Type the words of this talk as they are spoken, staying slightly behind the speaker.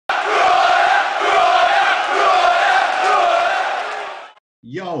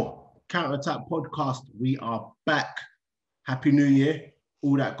Yo, Counter Attack Podcast. We are back. Happy New Year.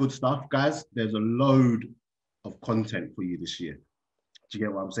 All that good stuff, guys. There's a load of content for you this year. Do you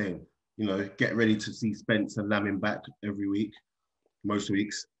get what I'm saying? You know, get ready to see Spence and Lamin back every week, most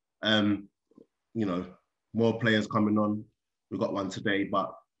weeks. You know, more players coming on. We got one today,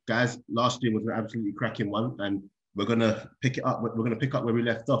 but guys, last year was an absolutely cracking one, and we're gonna pick it up. We're gonna pick up where we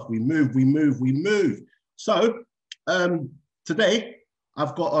left off. We move. So, today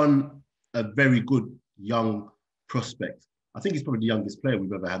I've got on a very good young prospect. I think he's probably the youngest player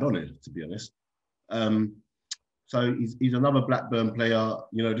we've ever had on it, to be honest. So he's another Blackburn player.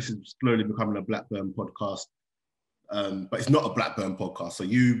 You know, this is slowly becoming a Blackburn podcast, but it's not a Blackburn podcast. So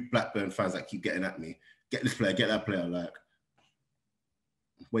you Blackburn fans that keep getting at me, get this player, get that player, like,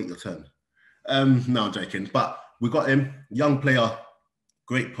 wait your turn. No, I'm joking. But we got him, young player,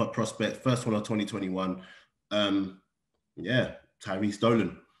 great prospect, first one of 2021. Yeah, Tyrhys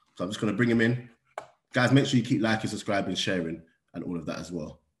Dolan. So I'm just going to bring him in. Guys, make sure you keep liking, subscribing, sharing, and all of that as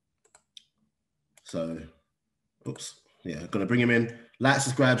well. So, going to bring him in. Like,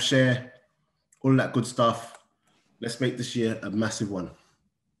 subscribe, share, all that good stuff. Let's make this year a massive one.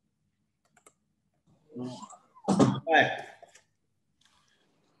 Right.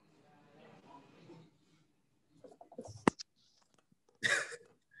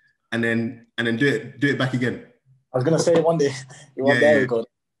 and then do it back again. I was gonna say one day you want there we go.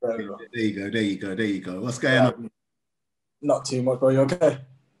 There you go. What's going on? Not too much, bro. You okay?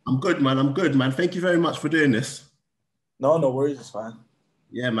 I'm good, man. Thank you very much for doing this. No worries, it's fine.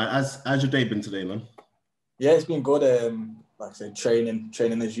 Yeah, man. How's your day been today, man? Yeah, it's been good. Like I said, training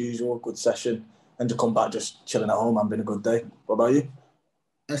as usual, good session. And to come back just chilling at home, been a good day. What about you?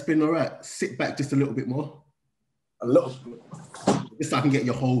 That's been all right. Sit back just a little bit more. A little. Just so I can get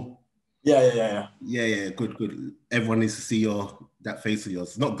your whole. Yeah. Yeah. Good. Everyone needs to see that face of yours.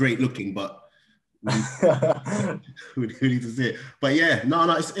 It's not great looking, but we need to see it. But yeah,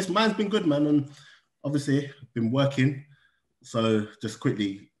 no. It's mine's been good, man, and obviously been working. So just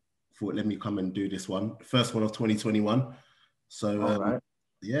quickly thought, let me come and do this one, first one of 2021. So right.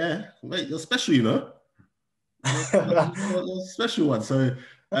 Yeah, mate, you're special, you know. You're a special one. So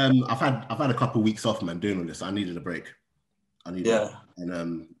I've had a couple of weeks off, man, doing all this. I needed a break.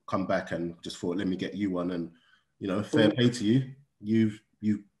 And come back and just thought, let me get you one, and you know, fair play to you.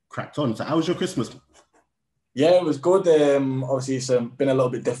 You've cracked on. So how was your Christmas? Yeah, it was good. Obviously it's been a little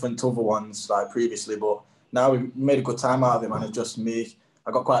bit different to other ones like previously, but now we made a good time out of it, man. It's just me.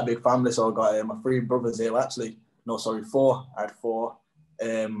 I got quite a big family, so I got my 3 brothers here. Actually, no, sorry, 4. I had 4.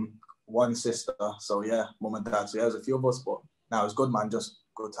 1 sister. So yeah, mum and dad. So yeah, there's a few of us, but now it's good, man. Just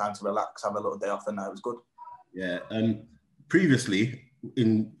good time to relax, have a little day off, and now it was good. Yeah. Previously,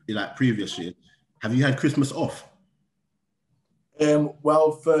 in like previous years, have you had Christmas off?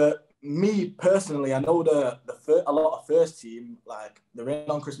 Well, for me personally, I know a lot of first team, like they're in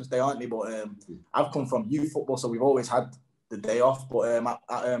on Christmas Day, aren't they? But I've come from youth football, so we've always had the day off. But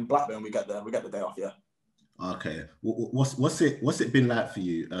at Blackburn, we get the day off. Yeah. Okay. What's it been like for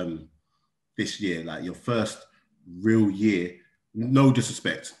you this year? Like your first real year. No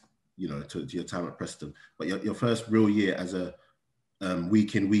disrespect, you know, to your time at Preston, but your first real year as a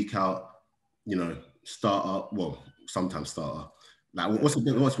week in, week out, you know, starter. Well, sometimes starter. Like, what's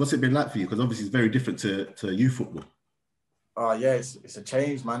it been like for you? Because obviously it's very different to youth football. Oh yeah, it's a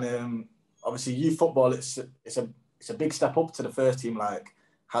change, man. Obviously youth football, it's a big step up to the first team. Like,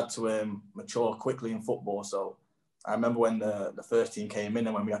 had to mature quickly in football. So I remember when the first team came in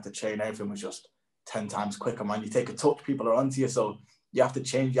and when we had to train, everything was just 10 times quicker, man. You take a touch, people are onto you, so you have to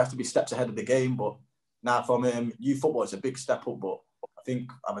change. You have to be steps ahead of the game. But now from youth football, it's a big step up. But I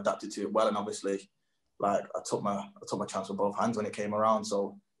think I've adapted to it well, and obviously, like I took my chance with both hands when it came around.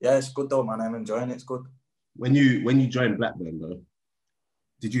 So yeah, it's good though, man. I'm enjoying it. It's good. When you joined Blackburn, though,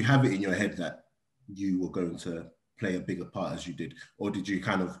 did you have it in your head that you were going to play a bigger part as you did, or did you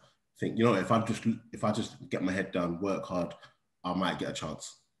kind of think, you know, if I just get my head down, work hard, I might get a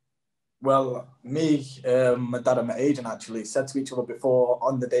chance? Well, me, my dad and my agent actually said to each other before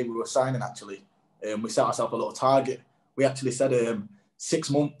on the day we were signing. Actually, we set ourselves a little target. We actually said 6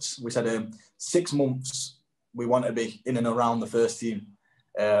 months. We said 6 months we want to be in and around the first team.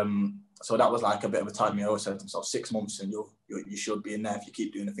 So that was like a bit of a target. I always said to myself, 6 months and you should be in there if you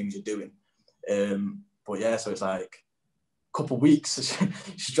keep doing the things you're doing. But yeah, so it's like a couple of weeks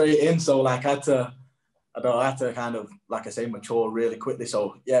straight in. So like I had to kind of, like I say, mature really quickly.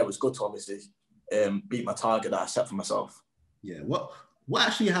 So yeah, it was good to obviously beat my target that I set for myself. Yeah. What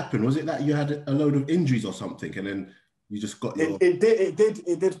actually happened? Was it that you had a load of injuries or something, and then you just got your... It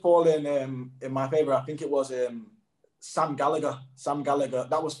did fall in my favour. I think it was Sam Gallagher.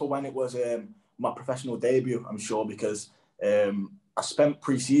 That was for when it was my professional debut, I'm sure, because I spent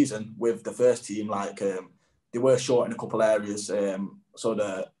pre-season with the first team. Like they were short in a couple areas, so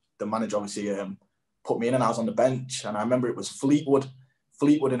the manager obviously put me in, and I was on the bench. And I remember it was Fleetwood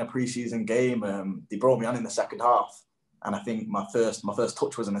in a pre-season game. They brought me on in the second half, and I think my first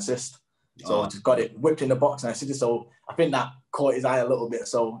touch was an assist. So I just got it whipped in the box and I assisted. So I think that caught his eye a little bit.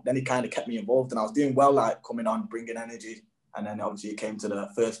 So then he kind of kept me involved, and I was doing well, like coming on, bringing energy. And then obviously it came to the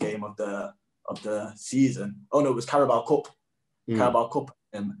first game of the season. Oh no, it was Carabao Cup. Carabao Cup.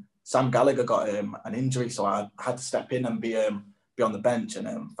 Sam Gallagher got an injury, so I had to step in and be on the bench.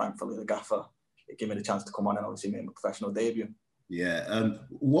 And thankfully the gaffer gave me the chance to come on and obviously make my professional debut. Yeah.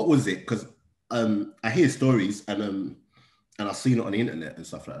 What was it? Because I hear stories and I've seen it on the internet and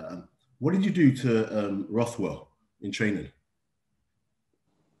stuff like that. What did you do to Rothwell in training?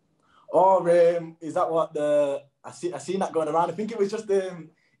 Oh, is that what I seen that going around? I think it was just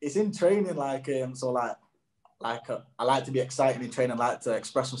it's in training, like I like to be excited in training, I like to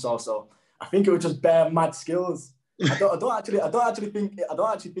express myself. So I think it was just bare mad skills. I don't actually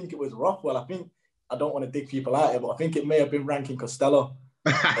think it was Rothwell. I don't want to dig people out here, but I think it may have been Rankin Costello.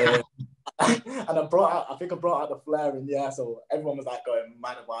 And I brought out the flair, and yeah, so everyone was like going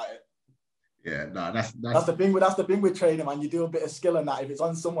mad about it. Yeah, no, that's the thing with training, man. You do a bit of skill in that. If it's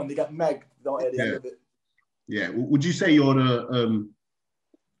on someone, you get meg. You don't hear the end of it. Yeah. Would you say you're the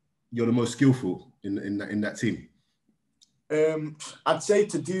most skillful in that team? I'd say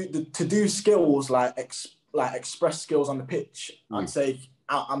to do skills like express skills on the pitch. I'd say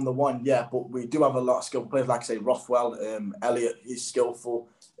I'm the one. Yeah, but we do have a lot of skillful players. Like I say, Rothwell, Elliot, he's skillful.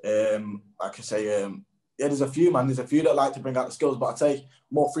 Like I say, yeah, there's a few that like to bring out the skills, but I'd say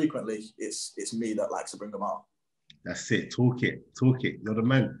more frequently it's me that likes to bring them out. That's it. Talk it. You're the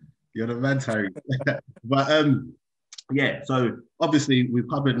man, Terry. But yeah. So obviously we've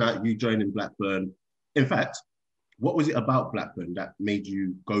covered that you joining Blackburn. In fact, what was it about Blackburn that made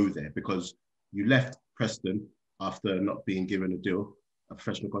you go there? Because you left Preston after not being given a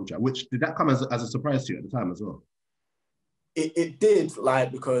professional contract. Which did that come as a surprise to you at the time as well? It did,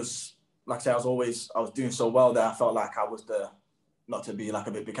 because like I said, I was doing so well there. I felt like I was not to be like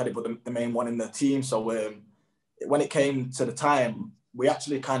a bit big-headed, but the main one in the team. So when it came to the time, we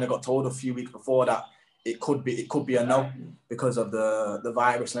actually kind of got told a few weeks before that it could be a no because of the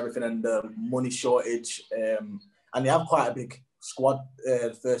virus and everything and the money shortage. And they have quite a big squad.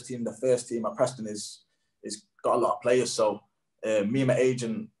 The first team at Preston is got a lot of players. So me and my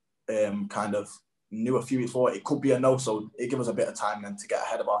agent kind of knew a few weeks before it could be a no. So it gave us a bit of time then to get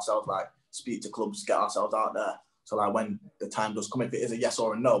ahead of ourselves, like speak to clubs, get ourselves out there. So like when the time does come, if it is a yes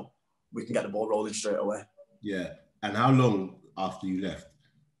or a no, we can get the ball rolling straight away. Yeah. And how long after you left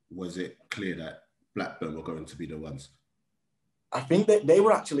was it clear that Blackburn were going to be the ones? I think that they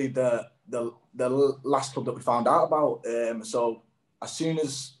were actually the last club that we found out about. So as soon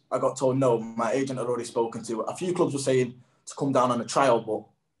as I got told no, my agent had already spoken to a few clubs were saying to come down on a trial, but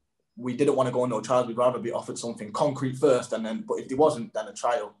we didn't want to go on no trials. We'd rather be offered something concrete first, and then, but if there wasn't, then a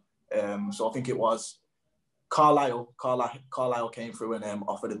trial. So I think it was Carlisle came through and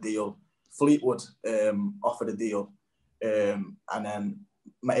offered a deal. Fleetwood offered a deal, and then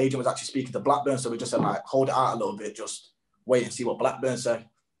my agent was actually speaking to Blackburn, so we just said like hold it out a little bit, just wait and see what Blackburn say.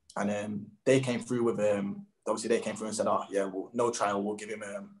 And they came through with obviously they came through and said, oh yeah, well, no trial, we'll give him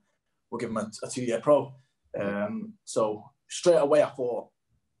a 2-year pro. So straight away I thought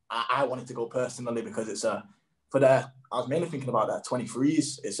I wanted to go personally because it's I was mainly thinking about that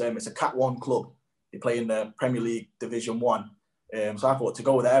 23s. It's a Cat 1 club. They play in the Premier League Division 1. So I thought to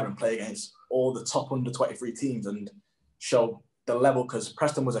go there and play against all the top under 23 teams and show the level, because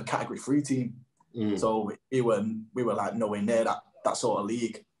Preston was a Category 3 team. So we were like nowhere near that sort of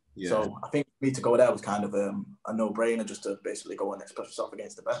league. Yeah. So I think for me to go there was kind of a no-brainer, just to basically go and express yourself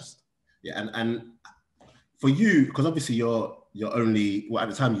against the best. Yeah, and for you, because obviously you're only, at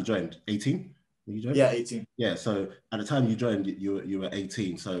the time you joined, 18? When you joined? Yeah, 18. Yeah, so at the time you joined, you were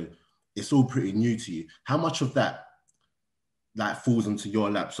 18, so it's all pretty new to you. How much of that falls into your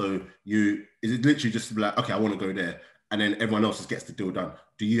lap? So is it literally just like, okay, I want to go there, and then everyone else just gets the deal done?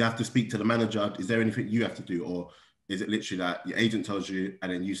 Do you have to speak to the manager? Is there anything you have to do? Or is it literally like your agent tells you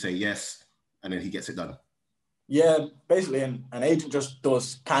and then you say yes and then he gets it done? Yeah, basically an agent just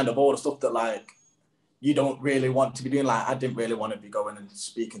does kind of all the stuff that like you don't really want to be doing. Like I didn't really want to be going and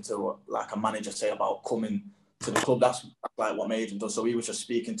speaking to like a manager, say, about coming to the club. That's like what my agent does. So he was just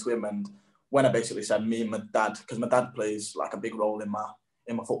speaking to him, and when I basically said me and my dad, because my dad plays like a big role in my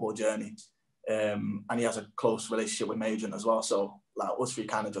football journey, and he has a close relationship with my agent as well. So like us three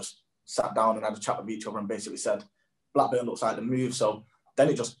kind of just sat down and had a chat with each other and basically said, Blackburn looks like the move. So then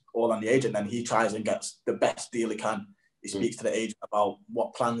it just all on the agent. Then he tries and gets the best deal he can. He speaks to the agent about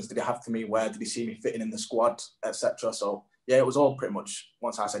what plans did he have for me, where did he see me fitting in the squad, etc. So yeah, it was all pretty much,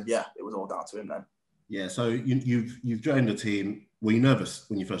 once I said yeah, it was all down to him then. Yeah, so you've joined the team. Were you nervous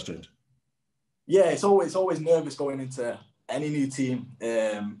when you first joined? Yeah, it's always nervous going into any new team.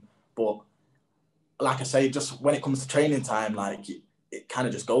 But like I say, just when it comes to training time, like it kind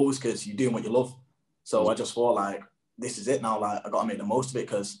of just goes because you're doing what you love. So I just thought like, this is it now. Like I got to make the most of it,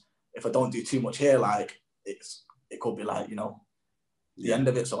 because if I don't do too much here, like it could be like, the end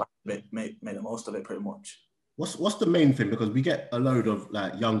of it. So I made the most of it pretty much. What's the main thing? Because we get a load of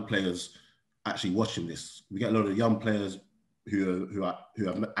like young players actually watching this. We get a load of young players who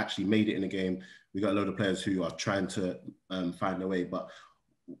have actually made it in the game. We got a load of players who are trying to find their way. But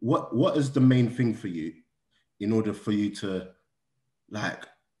what is the main thing for you in order for you to, like,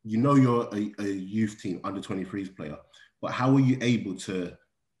 you're a youth team under 23s player, but how are you able to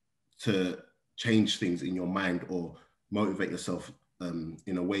change things in your mind or motivate yourself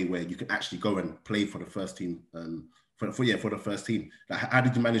in a way where you can actually go and play for the first team, for the first team? Like, how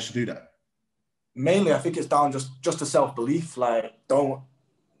did you manage to do that? Mainly, I think it's down just to self-belief. Like, don't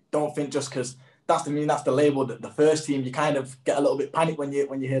think just because that's the label, that the first team, you kind of get a little bit panicked when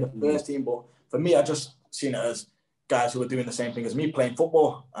you hear the first team. But for me, I just seen it as guys who are doing the same thing as me, playing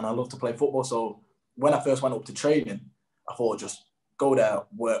football, and I love to play football. So when I first went up to training, I thought just go there,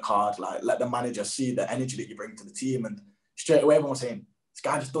 work hard, like let the manager see the energy that you bring to the team. And straight away, everyone was saying, this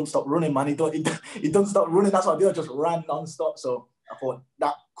guy just don't stop running, man. He doesn't stop running. That's what I do. I just ran non-stop. So I thought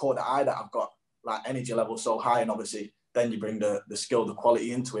that caught the eye, that I've got like energy level so high, and obviously then you bring the skill, the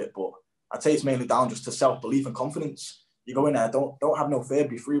quality into it. But I'd say it's mainly down just to self-belief and confidence. You go in there, don't have no fear,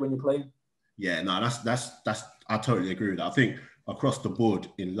 be free when you're playing. Yeah, no, that's I totally agree with that. I think across the board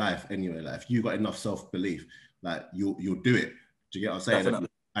in life anyway, like if you got enough self-belief, like you'll do it. Do you get what I'm saying? Definitely.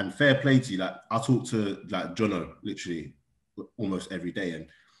 And fair play to you. Like I talk to like Jono literally almost every day, and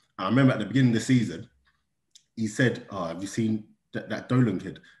I remember at the beginning of the season, he said, "Oh, have you seen that Dolan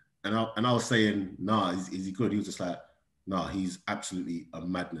kid?" And I was saying, "Nah, is he good?" He was just like, "Nah, he's absolutely a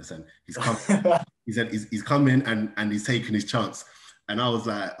madness." And he's come. He said he's come in and he's taking his chance. And I was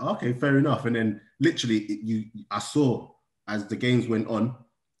like, okay, fair enough. And then literally, I saw as the games went on,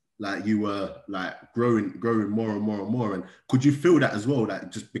 like you were like growing more and more and more. And could you feel that as well,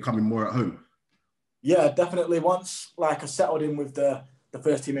 like just becoming more at home? Yeah, definitely. Once like I settled in with the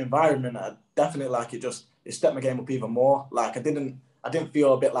first team environment, I definitely like it stepped my game up even more. Like I didn't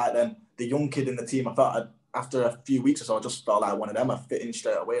feel a bit like then the young kid in the team. I felt after a few weeks or so, I just felt like one of them. I fit in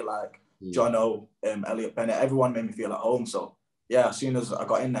straight away. Like Jono, Elliot Bennett, everyone made me feel at home. So yeah, as soon as I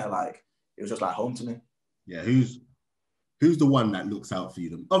got in there, like it was just like home to me. Yeah, who's the one that looks out for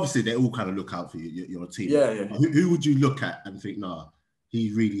you? Obviously, they all kind of look out for you. Your team. Yeah. Who would you look at and think, nah,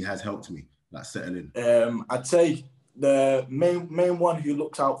 he really has helped me, like settle in? I'd say the main one who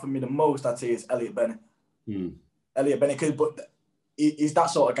looks out for me the most, I'd say, is Elliot Bennett. Elliot Bennett, but he's that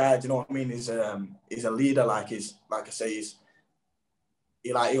sort of guy. Do you know what I mean? He's a leader. Like I say,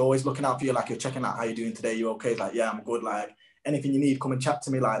 he always looking out for you. Like you're checking out how you're doing today. You okay? He's like, yeah, I'm good. Like anything you need, come and chat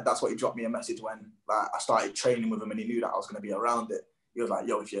to me. Like that's what he dropped me a message when like I started training with him, and he knew that I was going to be around it. He was like,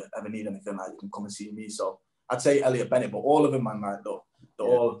 yo, if you ever need anything, like you can come and see me. So I'd say Elliot Bennett, but all of them, man, like they've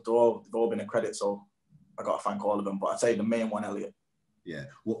all been a credit. So I got to thank all of them. But I'd say the main one, Elliot. Yeah.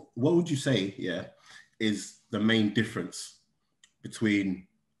 What would you say? Yeah, is the main difference between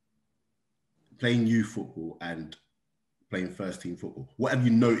playing youth football and playing first team football? What have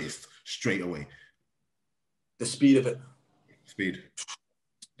you noticed straight away? The speed of it. Speed,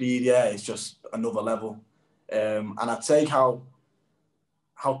 yeah, it's just another level. And I'd say how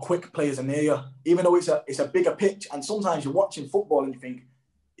quick players are near you, even though it's a bigger pitch. And sometimes you're watching football and you think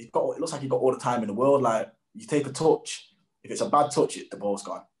it looks like you've got all the time in the world. Like you take a touch, if it's a bad touch, the ball's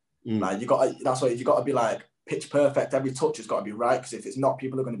gone. Like you got to be like pitch perfect. Every touch has got to be right, because if it's not,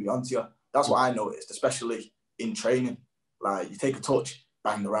 people are going to be onto you. That's what I noticed, especially in training. Like you take a touch,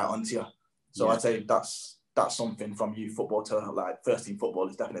 bang, they're right onto you. So I'd say that's something from youth football to like first team football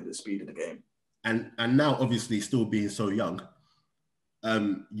is definitely the speed of the game. And now, obviously, still being so young,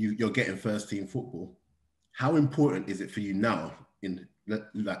 you're getting first team football. How important is it for you now, in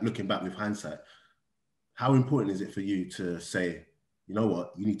like looking back with hindsight? How important is it for you to say, you know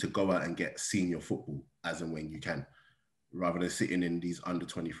what, you need to go out and get senior football as and when you can, rather than sitting in these under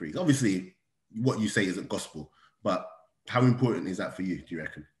 23s? Obviously, what you say isn't gospel, but how important is that for you, do you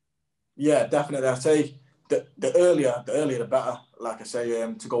reckon? Yeah, definitely. I'd say the earlier the better. Like I say,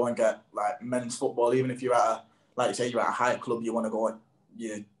 to go and get like men's football, even if you're at you're at a higher club, you want to go,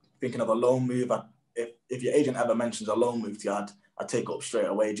 you're thinking of a loan move. If if your agent ever mentions a loan move to you, I'd take it up straight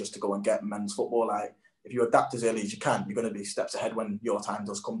away just to go and get men's football. Like, if you adapt as early as you can, you're going to be steps ahead when your time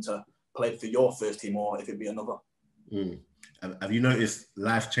does come to play for your first team, or if it be another. Have you noticed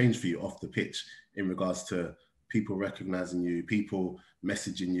life change for you off the pitch in regards to people recognizing you, people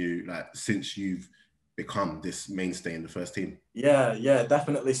messaging you, like, since you've become this mainstay in the first team? Yeah,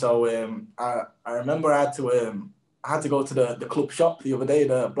 definitely. So I remember I had to go to the club shop the other day,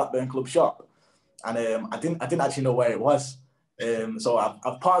 the Blackburn club shop, and I didn't actually know where it was. So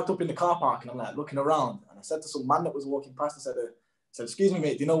I've parked up in the car park, and I'm like looking around, and I said to some man that was walking past, I said, "Excuse me,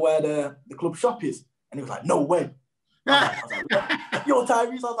 mate, do you know where the club shop is?" And he was like, "No way." I was like, "Yo,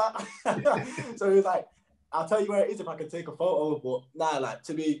 Tyrhys," I was like, so he was like, "I'll tell you where it is if I can take a photo." But nah, like,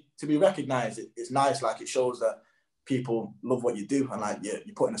 to be recognised, it's nice. Like, it shows that people love what you do, and like you're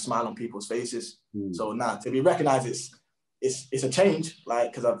putting a smile on people's faces. So nah, to be recognised, it's a change.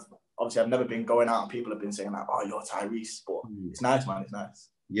 Like, because I've never been going out and people have been saying like, "Oh, you're Tyrhys," but it's nice, man. It's nice.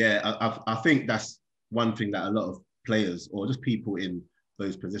 Yeah, I think that's one thing that a lot of players or just people in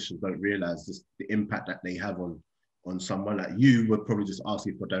those positions don't realise, just the impact that they have on someone. Like, you would probably just ask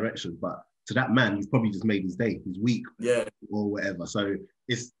you for direction, but to that man, you've probably just made his day, his week, or whatever. So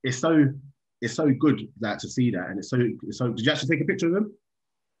it's so good that to see that, and it's so. Did you actually take a picture of him?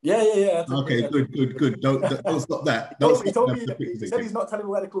 Yeah. Okay, good. Don't stop that. He told me he said he's not telling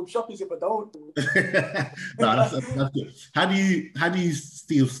me where the club shop is, but don't. No, that's good. How do you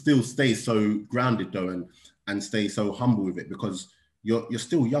still stay so grounded though, and stay so humble with it? Because you're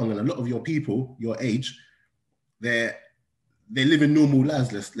still young, and a lot of your people your age, they're living normal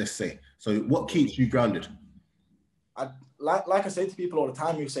lives. Let's say. So what keeps you grounded? Like I say to people all the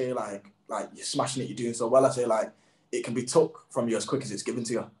time, who say like you're smashing it, you're doing so well. I say, like, it can be took from you as quick as it's given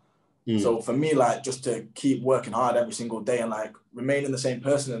to you. So for me, like, just to keep working hard every single day and like remaining the same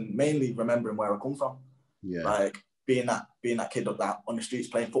person, and mainly remembering where I come from. Like, being that kid up that on the streets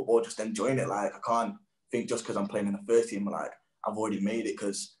playing football, just enjoying it. Like, I can't think just because I'm playing in the first team, like, I've already made it,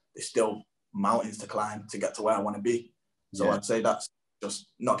 because there's still mountains to climb to get to where I want to be. So I'd say that's just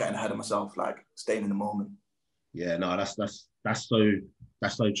not getting ahead of myself, like staying in the moment. Yeah, no, that's so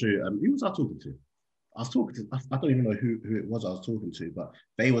true. Who was I talking to? I don't even know who it was I was talking to, but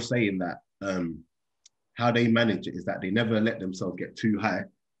they were saying that how they manage it is that they never let themselves get too high,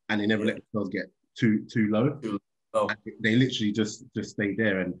 and they never let themselves get too low. They literally just stay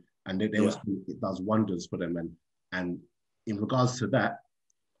there, and it does wonders for them. And in regards to that,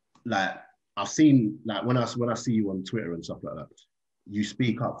 like, I've seen, like, when I see you on Twitter and stuff like that, you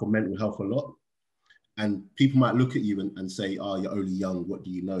speak up for mental health a lot, and people might look at you and say, "Oh, you're only young, what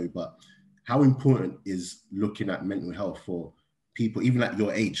do you know?" But how important is looking at mental health for people, even at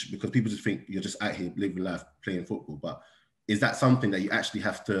your age? Because people just think you're just out here living life, playing football. But is that something that you actually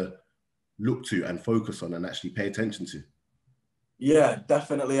have to look to and focus on and actually pay attention to? Yeah,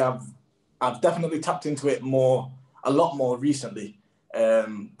 definitely. I've definitely tapped into it a lot more recently.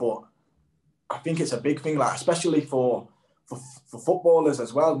 But I think it's a big thing, like, especially for footballers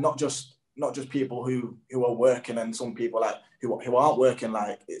as well, not just people who are working, and some people like who aren't working.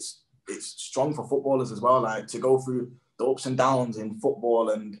 Like, it's strong for footballers as well, like, to go through the ups and downs in football.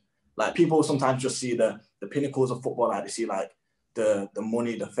 And like, people sometimes just see the pinnacles of football, like they see like the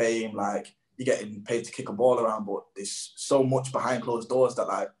money, the fame, like you're getting paid to kick a ball around, but there's so much behind closed doors that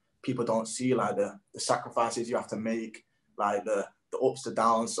like people don't see, like the sacrifices you have to make, like the ups, the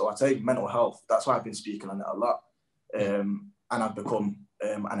downs. So I'd say mental health, that's why I've been speaking on it a lot. And I've become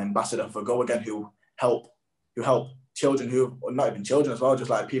an ambassador for Go Again, who help children who are not even children as well, just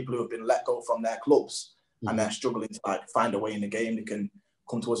like people who have been let go from their clubs and they're struggling to like find a way in the game. They can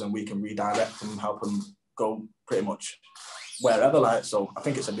come to us and we can redirect and help them go pretty much wherever. Like, so I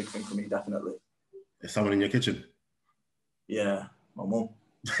think it's a big thing for me, definitely. Is someone in your kitchen? Yeah, my mum.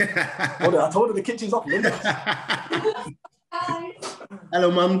 I told her the kitchen's off limits. Hello,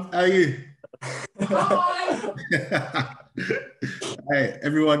 Mum. How are you? Hey,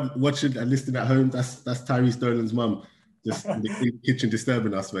 everyone watching and listening at home, that's Tyrhys Dolan's mum, just in the kitchen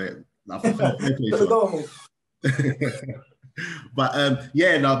disturbing us, mate. But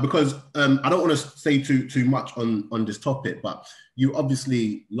yeah, no, because I don't want to say too much on this topic, but you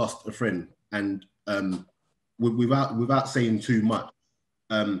obviously lost a friend, and without saying too much,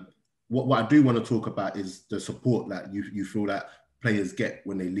 what I do want to talk about is the support that you feel that players get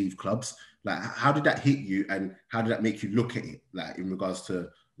when they leave clubs. Like, how did that hit you, and how did that make you look at it, like, in regards to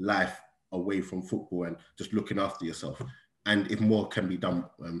life away from football and just looking after yourself, and if more can be done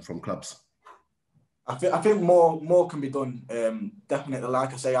from clubs? I think more can be done. Definitely,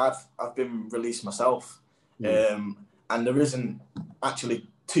 like I say, I've been released myself, and there isn't actually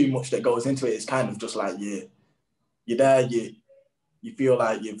too much that goes into it. It's kind of just like you're there, you feel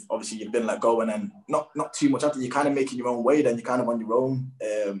like you've been let go, and then not too much after. You're kind of making your own way, then you're kind of on your own.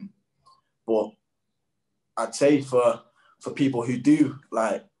 But I'd say for people who do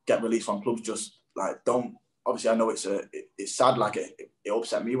like get released from clubs, just like don't. Obviously, I know it's sad. Like it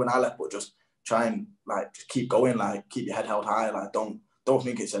upset me when I left, but just try and like just keep going. Like keep your head held high. Like don't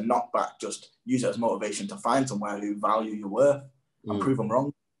think it's a knockback. Just use it as motivation to find somewhere who value your worth and prove them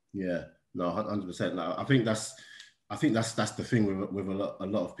wrong. Yeah, no, 100%. Like, I think that's the thing with a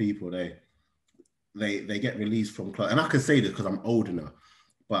lot of people. They get released from clubs, and I can say this because I'm older now,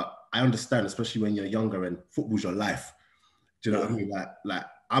 but I understand, especially when you're younger and football's your life. Do you know what I mean? Like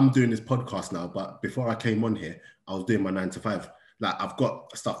I'm doing this podcast now, but before I came on here, I was doing my 9 to 5. Like I've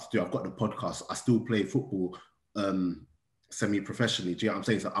got stuff to do. I've got the podcast. I still play football semi-professionally. Do you know what I'm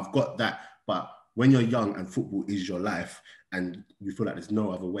saying? So I've got that. But when you're young and football is your life and you feel like there's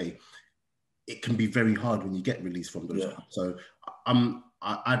no other way, it can be very hard when you get released from those. So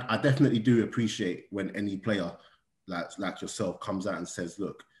I definitely do appreciate when any player like yourself comes out and says,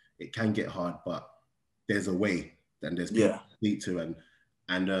 look, it can get hard, but there's a way, and there's people to speak to,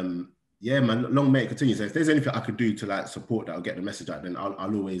 and yeah, man, long may it continue. So if there's anything I could do to like support that or get the message out, then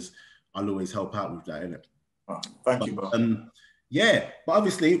I'll always help out with that, innit? Thank you, bro. Yeah, but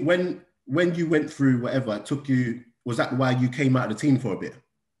obviously when you went through whatever, it took you, was that why you came out of the team for a bit?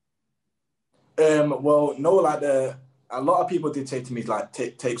 Well, no, like a lot of people did say to me like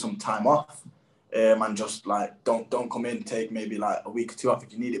take some time off, and just like don't come in, take maybe like a week or two off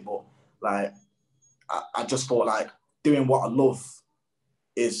if you need it. But like I just thought like doing what I love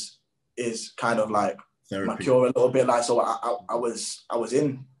is kind of like therapy. My cure a little bit. Like so I was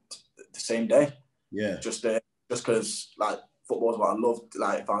in the same day. Yeah. Just because like football is what I loved.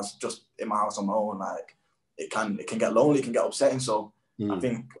 Like if I was just in my house on my own, like it can get lonely, it can get upsetting. So I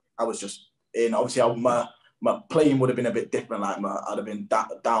think I was just in. Obviously, my playing would have been a bit different. Like I'd have been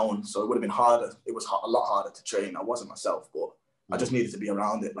down, so it would have been harder. It was a lot harder to train. I wasn't myself, but I just needed to be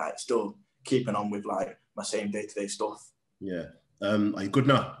around it. Like still keeping on with like my same day-to-day stuff. Yeah. Are you good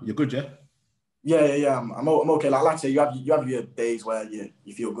now? You're good, yeah? Yeah. I'm okay. Like I say, you have your days where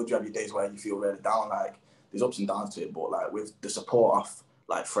you feel good. You have your days where you feel really down. Like there's ups and downs to it, but like with the support of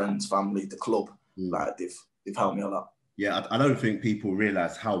like friends, family, the club, like they've helped me a lot. Yeah, I don't think people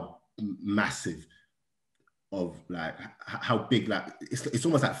realize how massive of like how big, like it's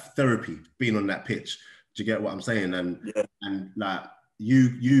almost like therapy being on that pitch. Do you get what I'm saying? And like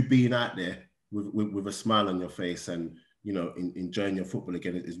you being out there with a smile on your face and you know enjoying your football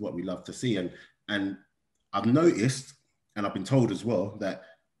again is what we love to see. And I've noticed, and I've been told as well, that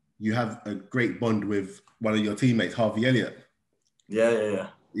you have a great bond with one of your teammates, Harvey Elliott. Yeah.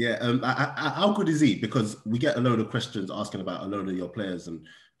 How good is he? Because we get a load of questions asking about a load of your players,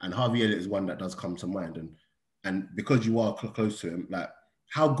 and Harvey Elliott is one that does come to mind. And because you are close to him, like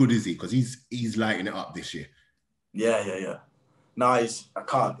how good is he? Because he's lighting it up this year. Yeah. No, he's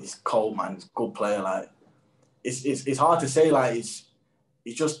cold, man. He's a good player. Like it's hard to say. Like he's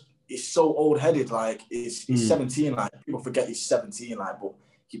so old headed. Like he's 17. Like people forget he's 17. Like but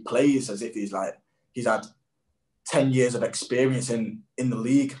he plays as if he's had 10 years of experience in the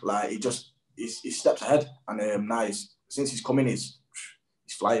league. Like he steps ahead. And now since he's come in, he's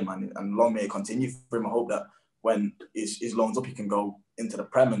flying, man. And long may it continue for him. I hope that when his loan's up, he can go into the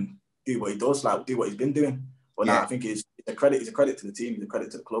Prem and do what he does, like do what he's been doing. But now I think it's a credit to the team, it's a credit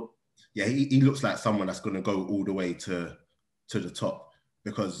to the club. Yeah, he looks like someone that's going to go all the way to the top.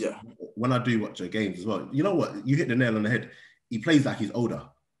 Because when I do watch your games as well, you know what? You hit the nail on the head. He plays like he's older.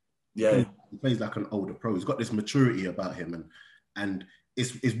 Yeah. He plays like an older pro. He's got this maturity about him, and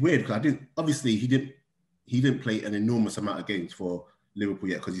it's weird because he didn't play an enormous amount of games for Liverpool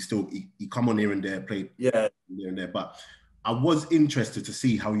yet because he come on here and there, played here and there. But I was interested to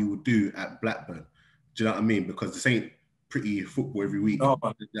see how he would do at Blackburn. Do you know what I mean? Because this ain't pretty football every week. No.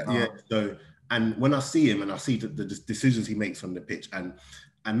 Yeah. So, and when I see him and I see the decisions he makes on the pitch, and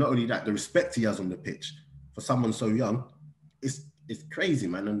not only that, the respect he has on the pitch for someone so young, it's crazy,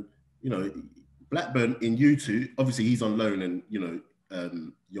 man. And you know, Blackburn in U2, obviously he's on loan, and you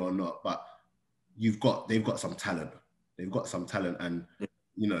know, you're not, but they've got some talent. They've got some talent, and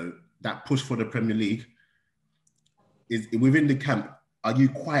you know that push for the Premier League is within the camp. Are you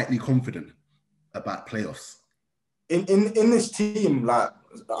quietly confident about playoffs? In this team, like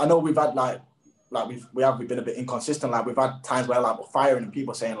I know we've had we've been a bit inconsistent. Like we've had times where like we're firing and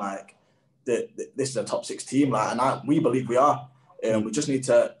people saying like this is a top 6 team, like, and we believe we are. We just need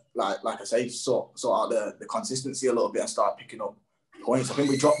to like I say sort out the consistency a little bit and start picking up points. I think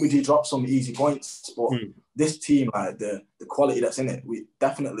we do drop some easy points, but this team, like the quality that's in it, we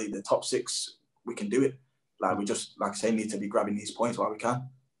definitely the top 6. We can do it. Like we just, like I say, need to be grabbing these points while we can.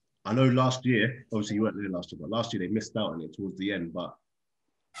 I know last year, obviously you weren't there last year, but last year they missed out on it towards the end. But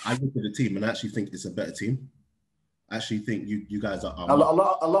I look at the team and I actually think it's a better team. I actually think you guys are. A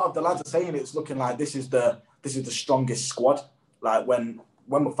lot of the lads are saying it's looking like this is the strongest squad. Like when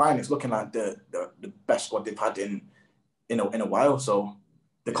we're fine, it's looking like the best squad they've had in a while. So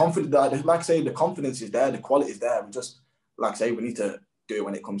the confidence, like I say, the confidence is there, the quality is there. We just, like I say, we need to do it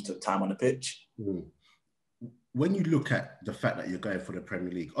when it comes to time on the pitch. When you look at the fact that you're going for the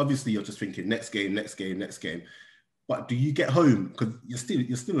Premier League, obviously you're just thinking next game. But do you get home, because you're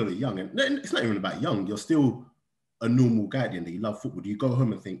still a little young, and it's not even about young. You're still a normal guy at the end. You love football. Do you go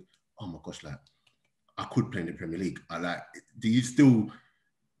home and think, oh my gosh, like I could play in the Premier League? Do you still,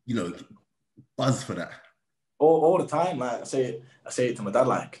 buzz for that? All the time. Like I say it to my dad.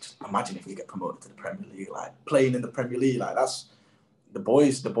 Like, just imagine if we get promoted to the Premier League. Like playing in the Premier League. Like that's the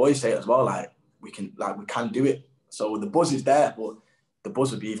boys say it as well. Like we can do it. So the buzz is there, but the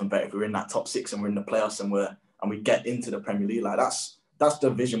buzz would be even better if we're in that top 6 and we're in the playoffs and we get into the Premier League. Like that's the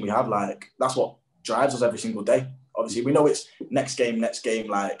vision we have. Like that's what drives us every single day. Obviously, we know it's next game.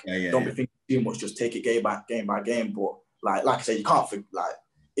 Like don't be thinking too much. Just take it game by game. But like I say, you can't think like.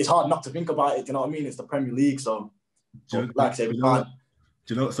 It's hard not to think about it. Do you know what I mean? It's the Premier League, so like I say, we can't.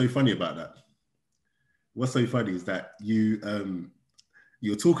 Do you know what's so funny about that? What's so funny is that you're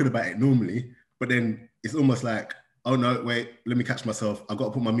talking about it normally, but then it's almost like, oh no, wait, let me catch myself. I got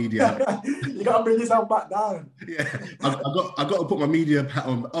to put my media hat. You got to bring yourself back down. Yeah, I got to put my media hat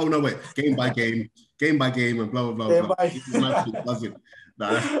on. Oh no, wait, game by game, and blah blah blah.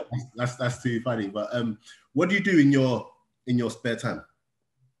 That's too funny. But what do you do in your spare time?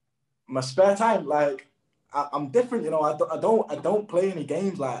 My spare time, like I'm different, I don't play any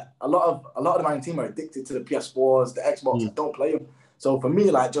games. Like a lot of my team are addicted to the PS4s, the Xbox. I don't play them. So for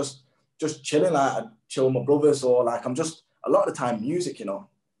me, like just chilling, like I chill with my brothers, or like I'm just a lot of the time music,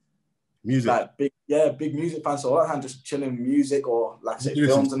 Music, like big music fan. So a lot of the time just chilling music, or like I say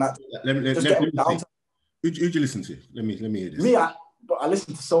films and that. Let me down. Who do you listen to? Let me hear this. Me, I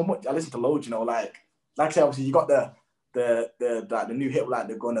listen to so much. I listen to loads, like I say, obviously you got the new hit, like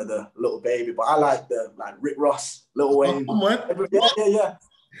the Gunna, the Little Baby, but I like the Rick Ross, Lil Wayne.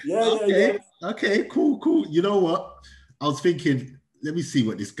 Yeah. Okay, cool. You know what? I was thinking, let me see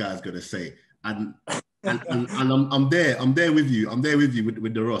what this guy's gonna say, and I'm there with you. I'm there with you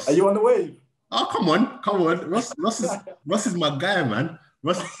with the Ross. Are you on the wave? Oh, come on. Ross is my guy, man.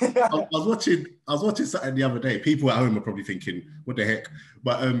 Ross, I was watching something the other day. People at home are probably thinking, what the heck?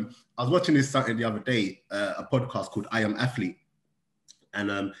 But I was watching this something the other day, a podcast called I Am Athlete.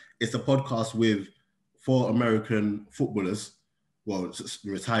 And it's a podcast with 4 American footballers, well,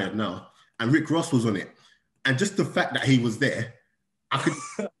 retired now. And Rick Ross was on it. And just the fact that he was there, I could,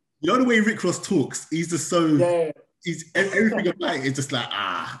 the way Rick Ross talks, he's just so, he's everything about it is just like,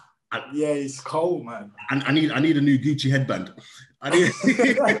 he's cold, man. And I need a new Gucci headband.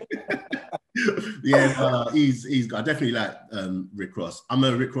 He's. I definitely like Rick Ross. I'm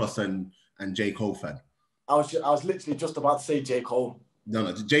a Rick Ross and J. Cole fan. I was literally just about to say J. Cole.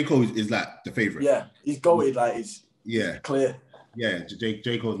 No, J. Cole is like the favorite. Yeah, he's goated. Like he's clear. Yeah,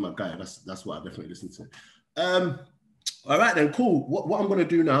 J. Cole's my guy. That's what I definitely listen to. All right then, cool. What I'm gonna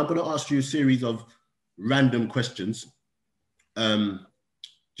do now? I'm gonna ask you a series of random questions.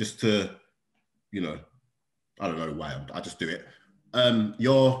 Just to, I don't know why. I just do it.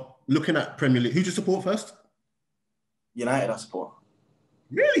 You're looking at Premier League. Who do you support first? United, I support.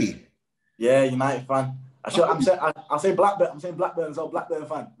 Really? Yeah, United fan. I'll say Blackburn. I'm saying Blackburn, so Blackburn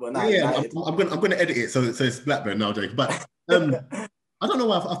fan. But nah, yeah, I'm gonna edit it so it's Blackburn now, Jake. But I don't know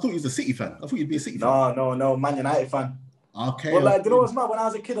why. I thought you was a City fan. I thought you'd be a City fan. No, Man United fan. Okay. But like, you know what's mad? When I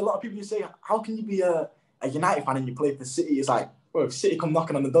was a kid, a lot of people used to say, "How can you be a United fan and you play for City?" It's like, bro, if City come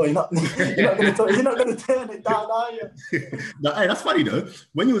knocking on the door, you're not gonna turn it down, are you? No, hey, that's funny though.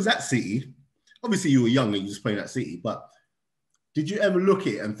 When you was at City, obviously you were young and you was playing at City, but did you ever look at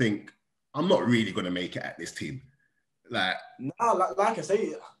it and think, I'm not really gonna make it at this team? Like I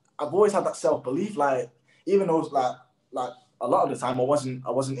say, I've always had that self-belief. Like, even though like a lot of the time I wasn't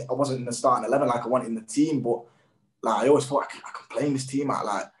in the starting 11 like I wanted in the team, but like I always thought I can play in this team.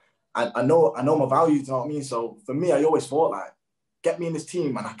 I know my values, you know what I mean? So for me, I always thought like, get me in this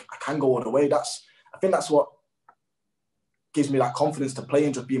team and I can go all the way. I think that's what gives me that confidence to play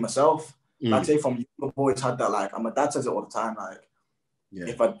and just be myself. Like I say, from young, I've always had that, like, and my dad says it all the time, like,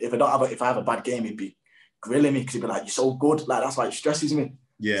 if I have a bad game, he'd be grilling me because he'd be like, you're so good. Like, that's like, it stresses me.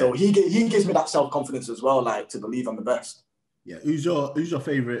 Yeah. So he gives me that self-confidence as well, like, to believe I'm the best. Yeah. Who's your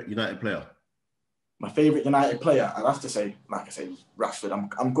favourite United player? My favourite United player, I'd have to say, like I say, Rashford.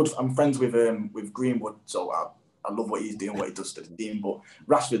 I'm good. I'm friends with Greenwood, so I love what he's doing, what he does to the team. But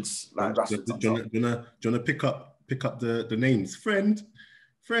Rashford's on top. Do you wanna pick up the names? Friend.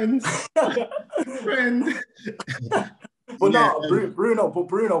 But yeah, no,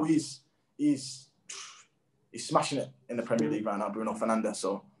 Bruno, he's smashing it in the Premier League right now. Bruno Fernandes.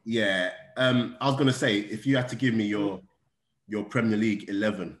 So yeah, I was gonna say, if you had to give me your Premier League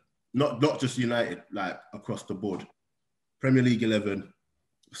 11, not just United, like across the board, Premier League 11,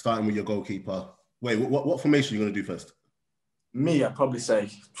 starting with your goalkeeper. Wait, what formation are you gonna do first? Me, I'd probably say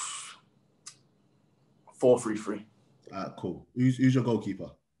 4-3-3. Cool. Who's your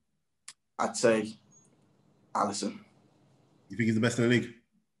goalkeeper? I'd say Alisson. You think he's the best in the league?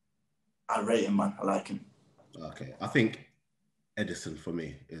 I rate him, man. I like him. Okay, I think Edison for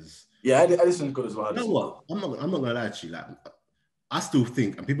me is. Yeah, Edison's good as well. You know what? I'm not gonna lie to you. Like, I still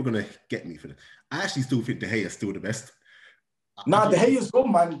think, and people are gonna get me for this. I actually still think De Gea is still the best. Nah, De Gea is good,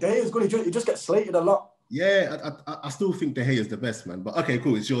 man. De Gea is good. He just gets slated a lot. Yeah, I still think De Gea is the best, man. But okay,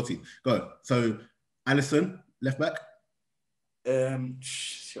 cool. It's your team. Go. So, Alisson, left back. I'm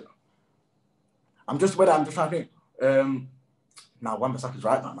just trying to think. Now Wan-Bissaka's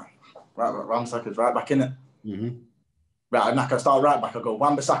right back, man. Wan-Bissaka's right back, innit? Mm-hmm. Right, I'm not gonna start right back. I go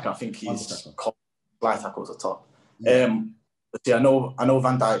Wan-Bissaka. I think he's fly tackles at top. Yeah. But see, I know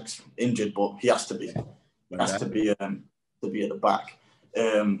Van Dijk's injured, but he has to be. To be at the back.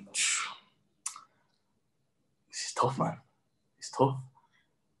 This is tough, man. It's tough.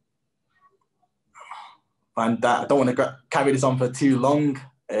 Van Dijk. I don't want to carry this on for too long.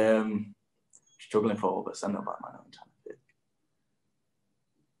 Struggling for but centre back, man. I'm trying to think.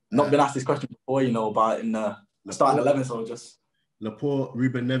 Not been asked this question before, about in the starting 11, so just Laporte,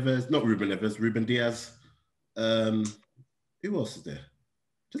 Ruben Diaz. Who else is there?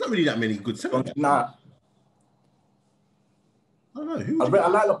 There's not really that many good centre backs. Nah. I don't know. I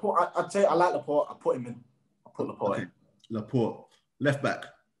like Laporte. I'd say I like Laporte. I put him in. I put Laporte in. Laporte. Left back.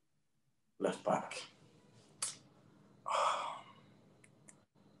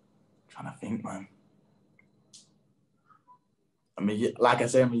 Trying to think, man. I mean, like I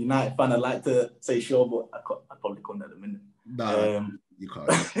say, I'm a United fan. I'd like to say sure, but I probably couldn't at the minute. Nah, you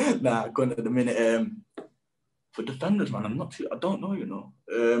can't. Nah, I couldn't at the minute. For defenders, man, I'm not too. I don't know,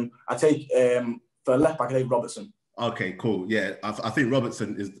 I take for left back. I take Robertson. Okay, cool. Yeah, I think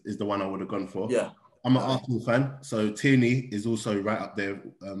Robertson is the one I would have gone for. Yeah. I'm an Arsenal fan, so Tierney is also right up there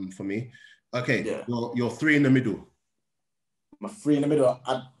for me. Okay, yeah. Your three in the middle. My three in the middle.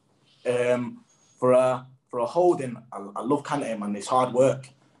 For a holding, I love Kante, man. It's hard work.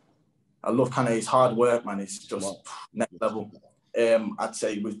 I love Kante. It's hard work, man. It's just next level. I'd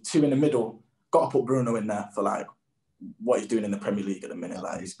say with two in the middle, got to put Bruno in there for like what he's doing in the Premier League at the minute.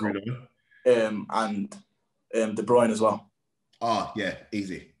 Like he's got, and De Bruyne as well. Oh yeah,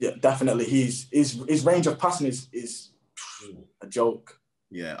 easy. Yeah, definitely. His range of passing is a joke.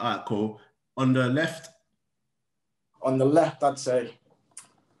 Yeah. All right. Cool. On the left, I'd say.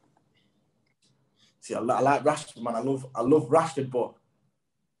 See, I like Rashford, man. I love Rashford, but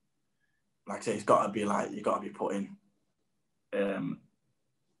like I say, it's got to be like you got to be putting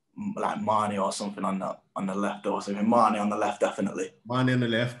like Mane or something on the left or something. Mane on the left, definitely. Mane on the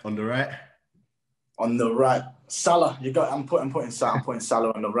left. On the right. On the right, Salah. I'm putting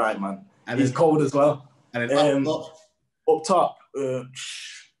Salah on the right, man. And he's cold as well. And then up top. Trying to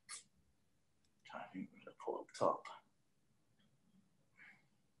think who to put up top.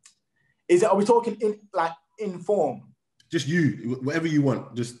 Are we talking in form? Just you, whatever you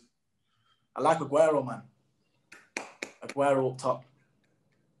want. Just. I like Aguero, man. Aguero up top.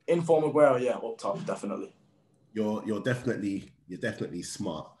 In form Aguero, yeah, up top, definitely. You're definitely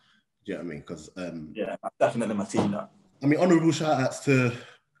smart. Do you know what I mean? Because yeah, definitely my team. That. I mean, honourable shout-outs to.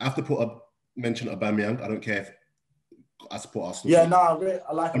 I have to mention Aubameyang. I don't care if I support Arsenal. Yeah, I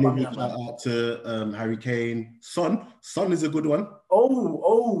like Aubameyang. Shout out to Harry Kane. Son is a good one.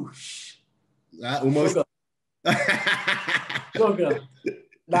 Almost. Sugar.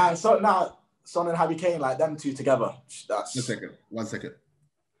 Son and Harry Kane, like them two together. That's 1 second.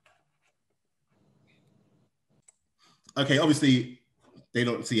 Okay, obviously they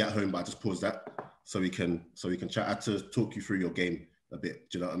don't see at home, but I just pause that so we can chat. I had to talk you through your game a bit.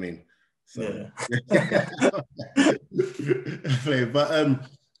 Do you know what I mean? So, yeah. But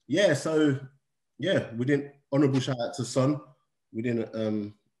we didn't honourable shout out to Son. We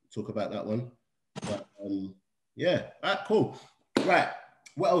didn't talk about that one. But all right, cool. Right,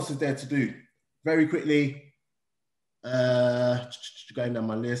 what else is there to do? Very quickly, going down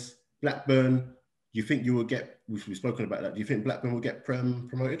my list. Blackburn you think you will get? We've spoken about that. Do you think Blackburn will get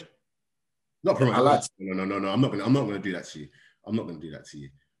promoted? Not I promoted. like. No. I'm not gonna do that to you. I'm not gonna do that to you.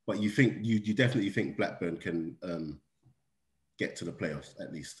 But you think you definitely think Blackburn can get to the playoffs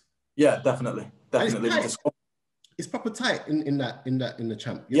at least? Yeah, definitely. It's proper tight in the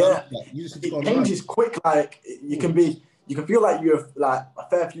champ. You Yeah, know, you just it changes quick. Like you can feel like you're like a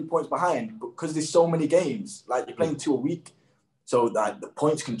fair few points behind, but because there's so many games, like you're playing 2 a week, so like the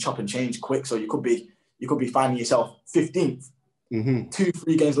points can chop and change quick. So you could be finding yourself 15th.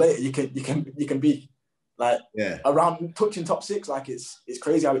 2-3 games later, you can be like around touching top 6. Like it's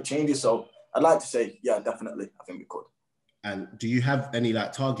crazy how it changes. So I'd like to say, yeah, definitely, I think we could. And do you have any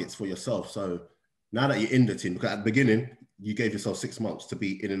like targets for yourself? So now that you're in the team, because at the beginning you gave yourself 6 months to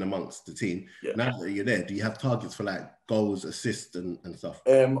be in and amongst the team. Yeah. Now that you're there, do you have targets for like goals, assists, and stuff?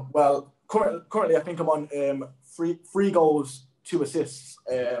 Well, currently I think I'm on 3 goals, 2 assists,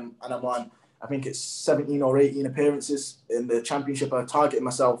 and I'm on, I think it's 17 or 18 appearances in the championship. I targeted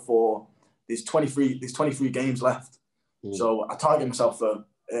myself for there's 23 games left, so I target myself for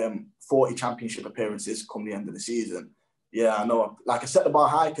 40 championship appearances come the end of the season. Yeah, I know. Like I set the bar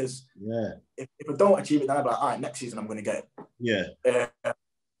high because if I don't achieve it, then I'm like, all right, next season I'm going to get it. Yeah.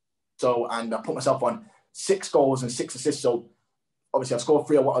 And I put myself on 6 goals and 6 assists. So obviously I've scored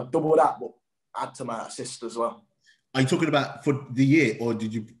 3. I want to double that, but add to my assists as well. Are you talking about for the year, or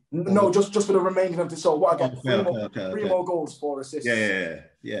did you? No, just for the remaining of the. So what I get? 3 more goals, 4 assists.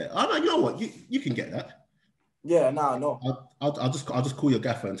 Yeah. I know. You know what? You can get that. Yeah, no. I'll just call your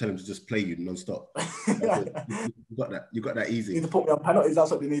gaffer and tell him to just play you non-stop. You got that easy. You need to put me on penalties. That's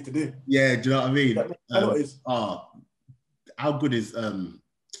what they need to do. Yeah, do you know what I mean? Penalties. How good is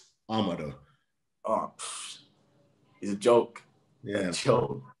Armour though? Oh, he's a joke. Yeah, a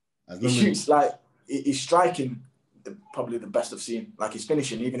joke. He shoots like he's striking probably the best I've seen. Like he's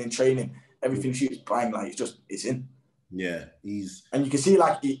finishing, even in training, everything shoots bang. Like it's in. Yeah, and you can see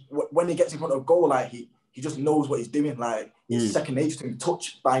like when he gets in front of goal, like he just knows what he's doing. Like it's second nature to him.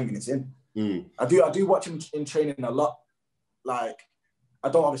 Touch, bang, and it's in. I do watch him in training a lot. Like I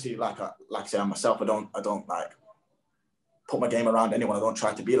don't obviously like I say I'm myself. I don't like put my game around anyone. I don't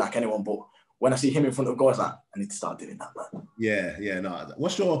try to be like anyone. But when I see him in front of goal, it's like I need to start doing that, man. Yeah.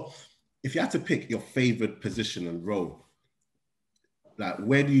 No. If you had to pick your favorite position and role, like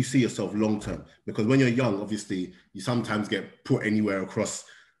where do you see yourself long term? Because when you're young, obviously you sometimes get put anywhere across.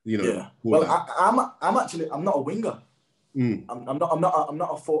 You know. Yeah. Well, I'm not a winger. I'm not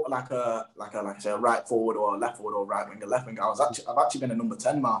a foot like I say a right forward or a left forward or right winger, left winger. I've actually been a number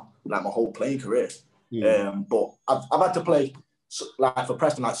 10 man like my whole playing career. But I've had to play like for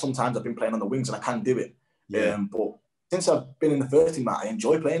Preston. Like sometimes I've been playing on the wings and I can do it. But since I've been in the first team, I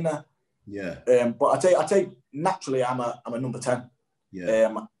enjoy playing there. Yeah. But I tell you, naturally I'm a number 10.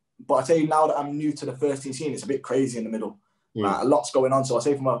 Yeah. But I tell you now that I'm new to the first team scene, it's a bit crazy in the middle. Like a lot's going on. So I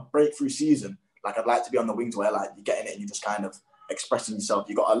say for my breakthrough season, like I'd like to be on the wings where like you're getting it and you're just kind of expressing yourself.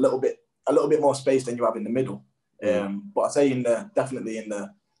 You got a little bit more space than you have in the middle. But I say definitely in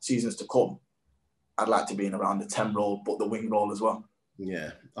the seasons to come, I'd like to be in around the 10 role, but the wing role as well.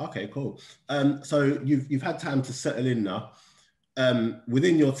 Yeah. Okay. Cool. So you've had time to settle in now.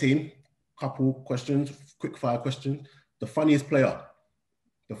 Within your team, couple questions, quick fire questions. The funniest player.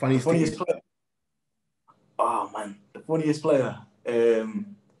 The funniest player. Oh man, the funniest player.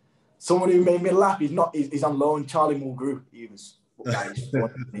 Someone who made me laugh. He's on loan. Charlie Mulgrew. He's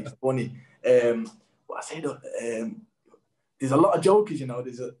funny. What I say though, there's a lot of jokers. You know,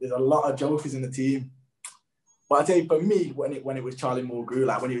 there's a lot of jokers in the team. But I tell you, for me, when it was Charlie Mulgrew,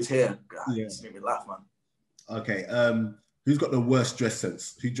 like when he was here, he just made me laugh, man. Okay. Who's got the worst dress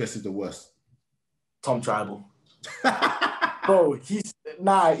sense? Who dresses the worst? Tom Tribal. Bro, he's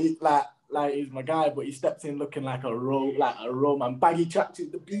he's my guy, but he stepped in looking like a Roman. Baggy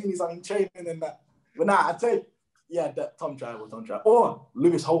tracksuit, the beanies on him training and that. But I tell you, that Tom Tribal. Or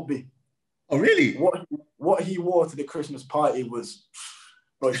Lewis Holtby. Oh, really? What he wore to the Christmas party was,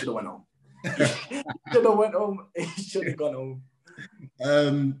 bro, he should have went home. He should have went home. He should have gone home.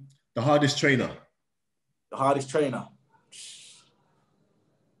 The hardest trainer. The hardest trainer.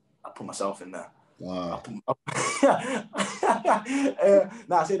 I put myself in there. Wow.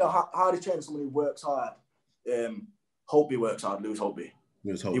 I say the hardest trainer is someone who works hard. Holtby works hard. Lewis Holtby.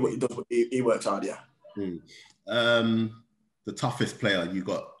 He works hard. Yeah. The toughest player you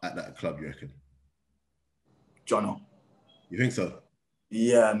got at that club, you reckon? Jono. You think so?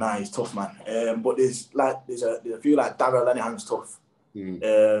 Yeah, he's tough, man. But there's a few like Darragh Lenihan's tough.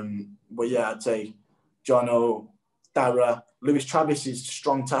 But yeah, I'd say Jono, Darragh, Lewis Travis is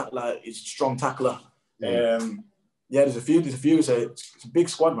strong tackler. There's a few. It's a big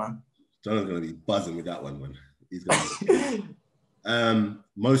squad, man. John's gonna be buzzing with that one, man. He's gonna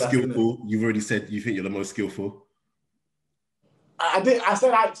most skillful. You've already said you think you're the most skillful. I did. I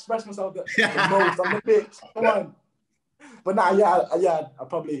said I expressed myself the most on the pitch. Come on. But nah, yeah.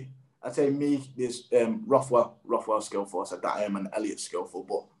 I'd say me, there's Rothwell skillful. I said that and Elliot skillful.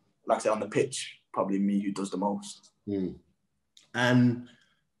 But like I said, on the pitch, probably me who does the most. Mm. And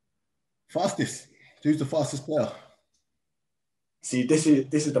fastest. Who's the fastest player? See, this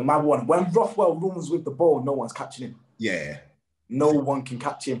is the mad one. When Rothwell runs with the ball, no one's catching him. Yeah. No one can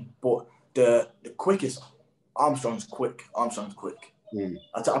catch him. But the quickest, Armstrong's quick. Mm.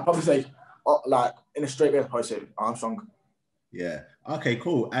 I'd probably say, like, in a straight way, I'd probably say Armstrong. Yeah. Okay,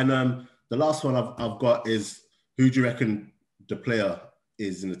 cool. And the last one I've got is, who do you reckon the player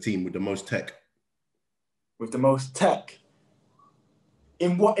is in the team with the most tech? With the most tech?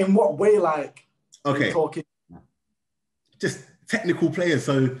 In what way, like, okay, talking? Just technical players.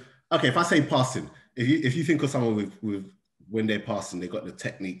 So, okay, if I say passing, if you think of someone with when they're passing, they got the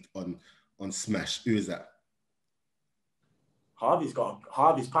technique on smash, who is that? Harvey's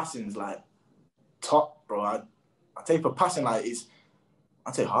passing's like top, bro. I tell you for passing, like,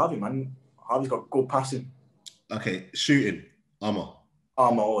 I'd say Harvey, man. Harvey's got good passing. Okay, shooting, Armour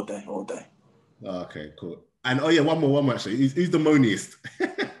all day. Okay, cool. And oh yeah, one more actually. Who's the moaniest?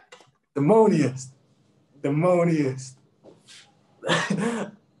 The moaniest. The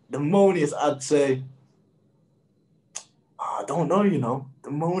moaniest, I'd say. I don't know, the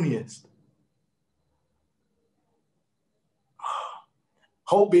moaniest.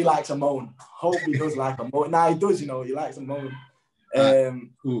 Holtby likes a moan. Holtby does like a moan. Nah, he does, he likes a moan.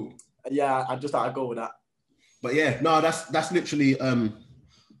 Cool. Yeah, I just thought I'd go with that. But yeah, no, that's literally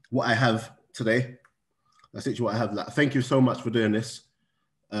what I have today. That's literally what I have. Like, thank you so much for doing this.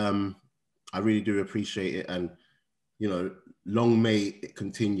 I really do appreciate it, and long may it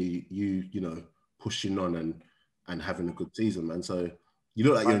continue. You pushing on and having a good season, man. So you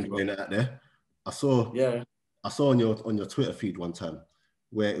look like you're enjoying it out there. I saw on your Twitter feed one time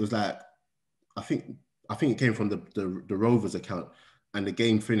where it was like, I think it came from the Rovers account, and the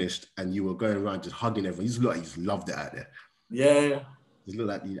game finished and you were going around just hugging everyone. You just look like you just loved it out there. Yeah. You look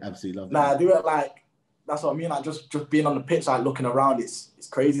like you absolutely loved it. Nah, I do it like, that's what I mean. Like, just being on the pitch, like, looking around, it's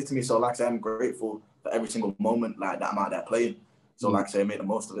crazy to me. So, like I say, I'm grateful for every single moment like that I'm out there playing. So, like I say, I made the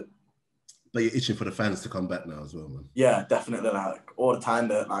most of it. But you're itching for the fans to come back now as well, man. Yeah, definitely. Like, all the time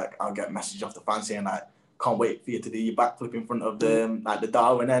that, like, I'll get messages off the fans saying, like, can't wait for you to do your backflip in front of them, like the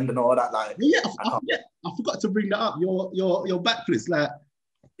Darwin end and all that. Like, I forgot to bring that up. Your backflips, like.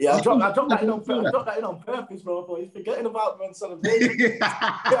 Yeah, I dropped that in on purpose, bro. For he's forgetting about me on celebration.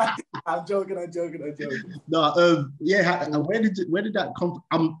 I'm joking. No, where did that come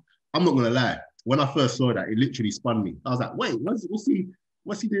from? I'm not gonna lie. When I first saw that, it literally spun me. I was like, wait, what's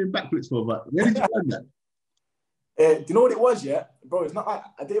he doing backflips for? But where did you learn that? Do you know what it was? Yeah, bro. It's not like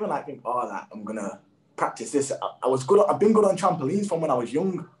I didn't even like think, like, I'm gonna practice this. I was good. I've been good on trampolines from when I was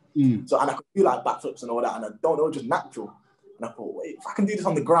young. So, and I could do like backflips and all that, and I don't know, just natural. And I thought, wait, if I can do this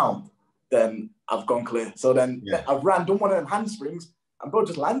on the ground, then I've gone clear. So then I've done one of them handsprings, and bro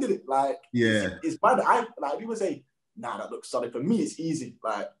just landed it. Like, it's bad. People say, nah, that looks solid. For me, it's easy.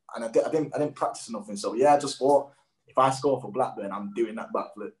 Like, and I didn't practice nothing. So yeah, I just thought, if I score for Blackburn, I'm doing that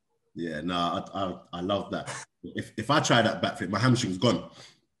backflip. Yeah, no, I love that. If I try that backflip, my hamstring's gone.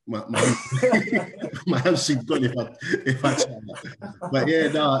 My hamstring's gone if I try that. But yeah,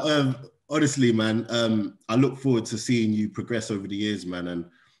 no. Honestly, man, I look forward to seeing you progress over the years, man, and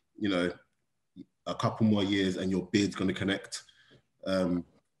a couple more years, and your beard's gonna connect. Bro,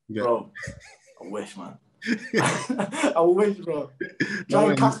 I wish, man. I wish, bro.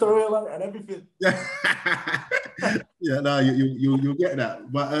 Giant castor oil and everything. Yeah, no, you'll get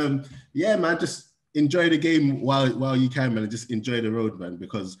that. But yeah, man, just enjoy the game while you can, man, and just enjoy the road, man,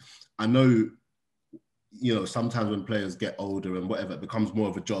 because I know, sometimes when players get older and whatever, it becomes more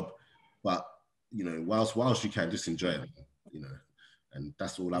of a job. But whilst you can, just enjoy it, and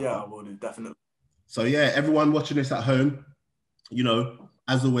that's all. I will do, definitely. So yeah, everyone watching this at home,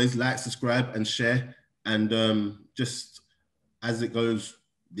 as always, like, subscribe, and share, and just as it goes,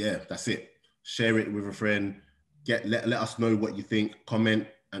 that's it. Share it with a friend. Let us know what you think. Comment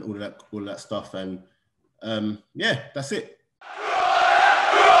and all that stuff, and that's it.